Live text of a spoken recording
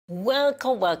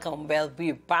Welcome. Well,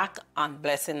 we're back on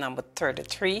blessing number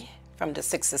 33 from the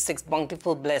 66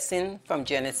 Bountiful Blessing from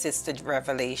Genesis to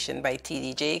Revelation by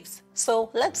T.D. Jakes. So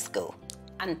let's go.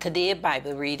 And today's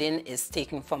Bible reading is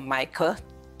taken from Micah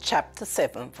chapter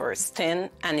 7 verse 10,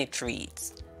 and it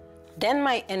reads, "Then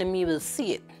my enemy will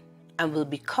see it and will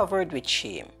be covered with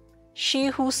shame. She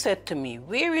who said to me,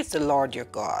 'Where is the Lord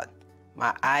your God?'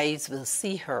 My eyes will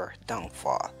see her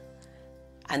downfall."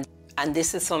 And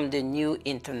this is from the New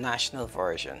International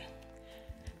Version.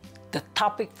 The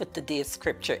topic for today's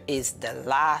scripture is the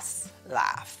last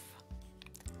laugh.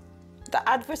 The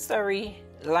adversary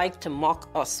likes to mock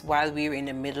us while we're in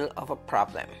the middle of a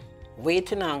problem,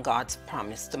 waiting on God's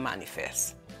promise to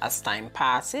manifest. As time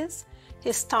passes,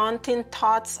 his taunting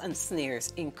thoughts and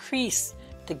sneers increase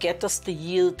to get us to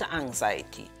yield to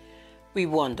anxiety. We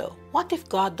wonder, what if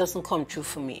God doesn't come true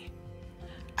for me?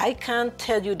 I can't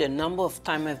tell you the number of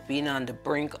times I've been on the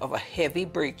brink of a heavy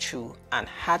breakthrough and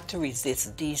had to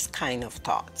resist these kind of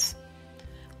thoughts.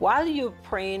 While you're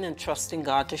praying and trusting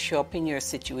God to show up in your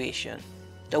situation,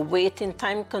 the waiting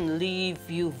time can leave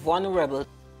you vulnerable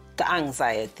to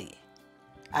anxiety,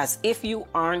 as if you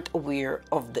aren't aware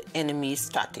of the enemy's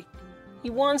tactic.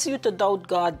 He wants you to doubt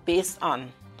God based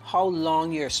on how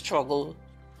long you struggled.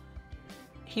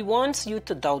 He wants you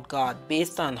to doubt God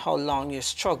based on how long you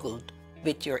struggled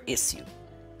with your issue.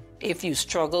 If you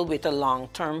struggle with a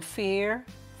long-term fear,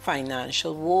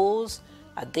 financial woes,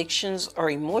 addictions,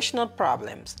 or emotional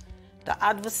problems, the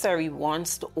adversary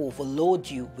wants to overload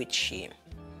you with shame.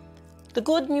 The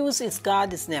good news is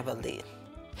God is never late.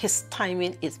 His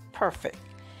timing is perfect.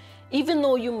 Even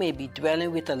though you may be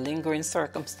dwelling with a lingering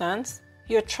circumstance,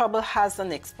 your trouble has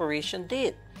an expiration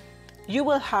date. You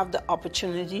will have the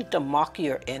opportunity to mock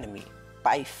your enemy.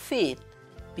 By faith,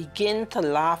 begin to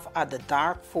laugh at the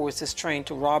dark forces trying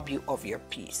to rob you of your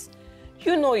peace.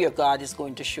 You know your God is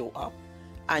going to show up,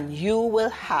 and you will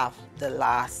have the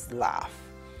last laugh.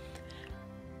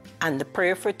 And the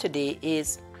prayer for today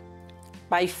is,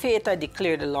 by faith I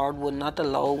declare the Lord will not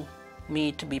allow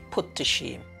me to be put to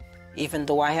shame. Even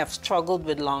though I have struggled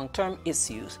with long-term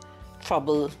issues,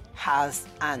 trouble has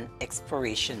an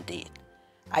expiration date.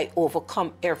 I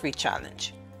overcome every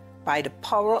challenge. By the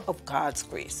power of God's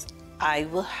grace, I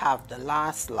will have the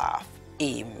last laugh.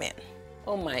 Amen.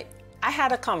 Oh my, I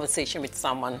had a conversation with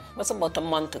someone, it was about a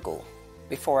month ago,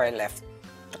 before I left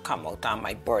to come out on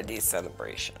my birthday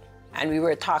celebration. And we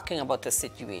were talking about the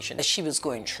situation that she was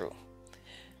going through.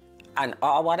 And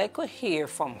all what I could hear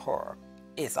from her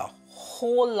is a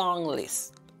whole long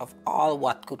list of all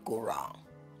what could go wrong.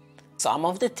 Some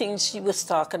of the things she was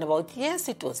talking about, yes,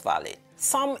 it was valid.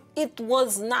 Some it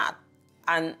was not.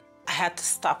 And I had to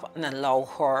stop and allow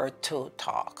her to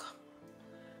talk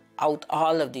out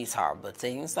all of these horrible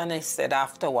things. And I said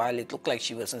after a while, it looked like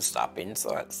she wasn't stopping.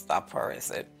 So I stopped her and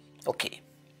said, okay,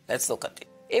 let's look at it.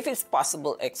 If it's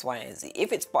possible, X, Y, and Z,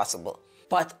 if it's possible.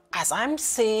 But as I'm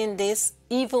saying this,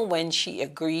 even when she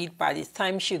agreed, by the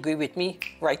time she agreed with me,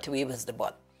 right away was the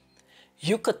but.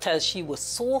 You could tell she was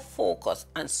so focused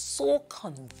and so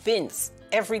convinced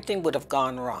everything would have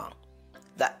gone wrong,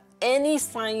 that any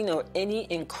sign or any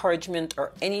encouragement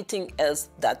or anything else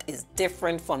that is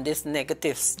different from this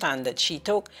negative stand that she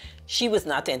took, she was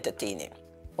not entertaining.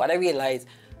 What I realized,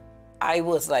 I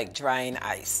was like drying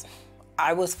ice.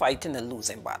 I was fighting a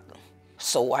losing battle.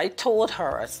 So I told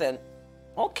her, I said,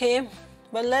 okay,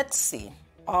 well, let's see.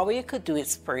 All we could do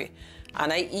is pray.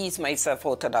 And I eased myself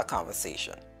out of that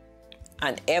conversation.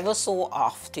 And ever so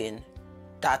often,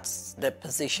 that's the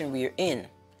position we're in.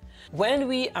 When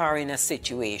we are in a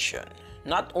situation,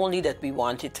 not only that we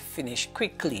want it to finish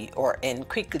quickly or end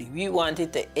quickly, we want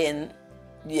it to end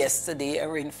yesterday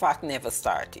or in fact never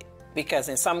started. Because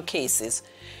in some cases,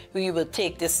 we will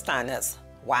take this stand as,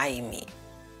 why me?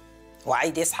 Why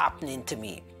this happening to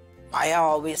me? Why I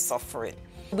always suffering?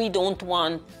 We don't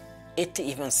want it to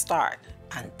even start.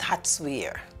 And that's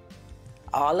where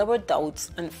all our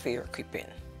doubts and fear creep in.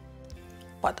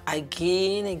 But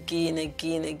again,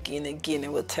 I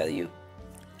will tell you,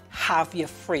 have your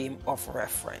frame of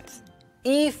reference.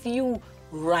 If you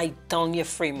write down your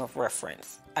frame of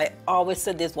reference, I always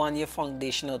say this one of your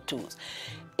foundational tools.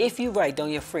 If you write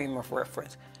down your frame of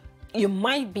reference, you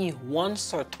might be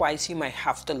once or twice you might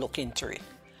have to look into it.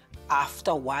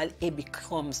 After a while, it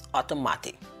becomes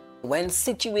automatic. When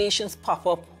situations pop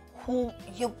up,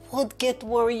 you would get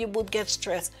worried, you would get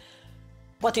stressed.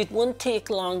 But it won't take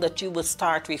long that you will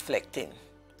start reflecting.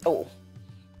 Oh,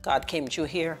 God came through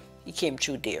here, He came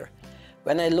through there.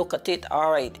 When I look at it,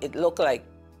 all right, it looked like,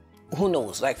 who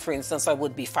knows, like for instance, I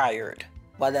would be fired.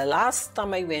 But the last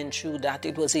time I went through that,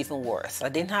 it was even worse. I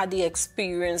didn't have the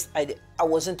experience. I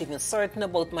wasn't even certain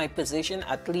about my position.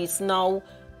 At least now,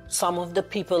 some of the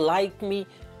people like me.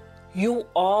 You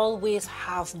always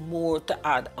have more to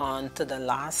add on to the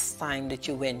last time that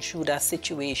you went through that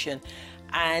situation,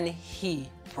 and he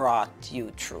brought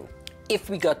you through. If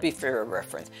we got a fair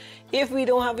reference. If we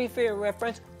don't have a fair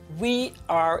reference, we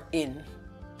are in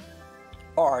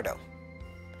order,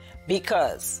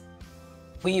 because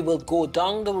we will go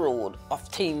down the road of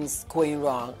things going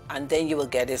wrong, and then you will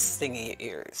get this thing in your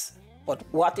ears. But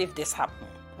what if this happened?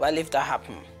 Well, if that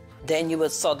happened, then you will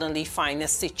suddenly find a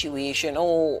situation,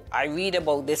 oh, I read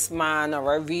about this man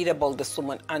or I read about this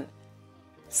woman, and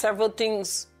several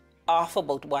things off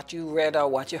about what you read or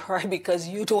what you heard, because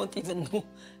you don't even know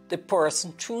the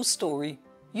person's true story.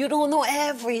 You don't know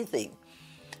everything.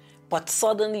 But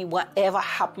suddenly whatever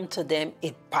happened to them,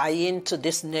 it buy into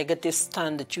this negative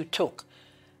stand that you took,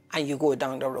 and you go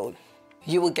down the road.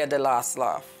 You will get the last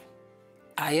laugh.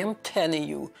 I am telling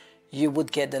you, you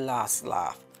would get the last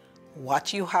laugh.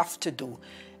 What you have to do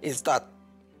is that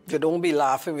you don't be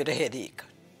laughing with a headache.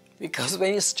 Because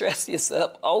when you stress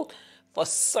yourself out, for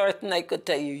certain I could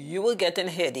tell you, you will get a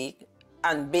headache,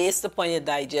 and based upon your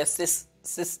digestive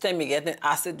system, you get an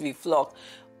acid reflux,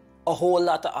 a whole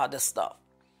lot of other stuff.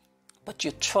 But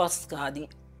you trust God, He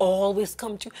always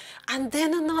come to you. And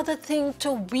then another thing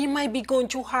too, we might be going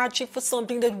through hardship for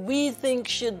something that we think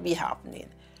should be happening.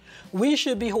 We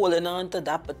should be holding on to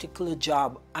that particular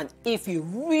job. And if you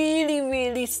really,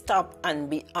 really stop and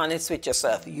be honest with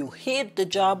yourself, you hate the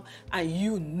job and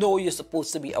you know you're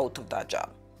supposed to be out of that job.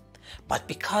 But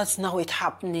because now it's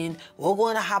happening, what's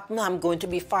going to happen? I'm going to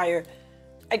be fired.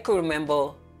 I could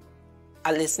remember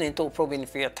listening to Oprah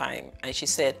Winfrey a time, and she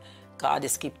said, God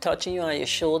just keep touching you on your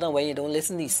shoulder, and when you don't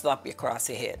listen, He slap you across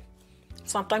your head.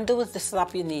 Sometimes that was the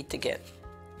slap you need to get.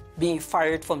 Being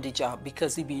fired from the job,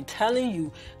 because He been telling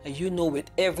you, and you know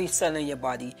with every cell in your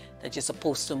body that you're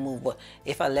supposed to move. But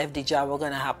if I left the job, what's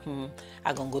going to happen?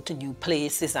 I'm going to go to new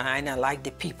places, and I don't like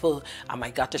the people. I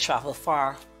might got to travel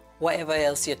far. Whatever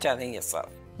else you're telling yourself.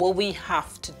 What we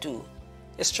have to do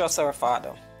is trust our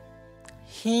Father.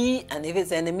 He, and if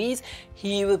it's enemies,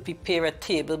 He will prepare a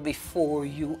table before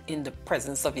you in the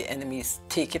presence of your enemies.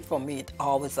 Take it from me, it's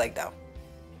always like that.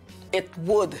 It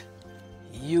would.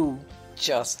 You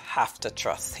just have to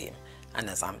trust Him. And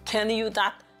as I'm telling you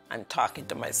that, I'm talking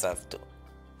to myself too.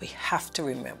 We have to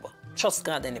remember, trust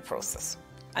God in the process,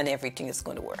 and everything is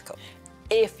going to work out.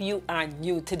 If you are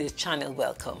new to this channel,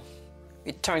 welcome.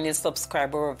 Returning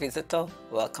subscriber or visitor,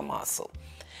 welcome also.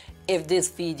 If this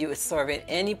video is serving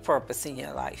any purpose in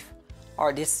your life,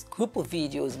 or this group of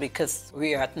videos, because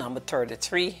we are at number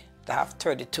 33, I have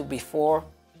 32 before,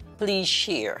 please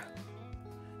share,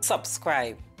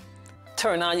 subscribe,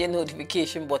 turn on your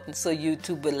notification button so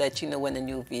YouTube will let you know when a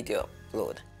new video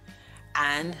upload.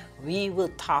 And we will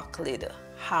talk later.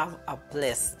 Have a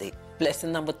blessed day.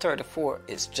 Blessing number 34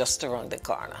 is just around the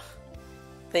corner.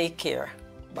 Take care.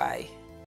 Bye.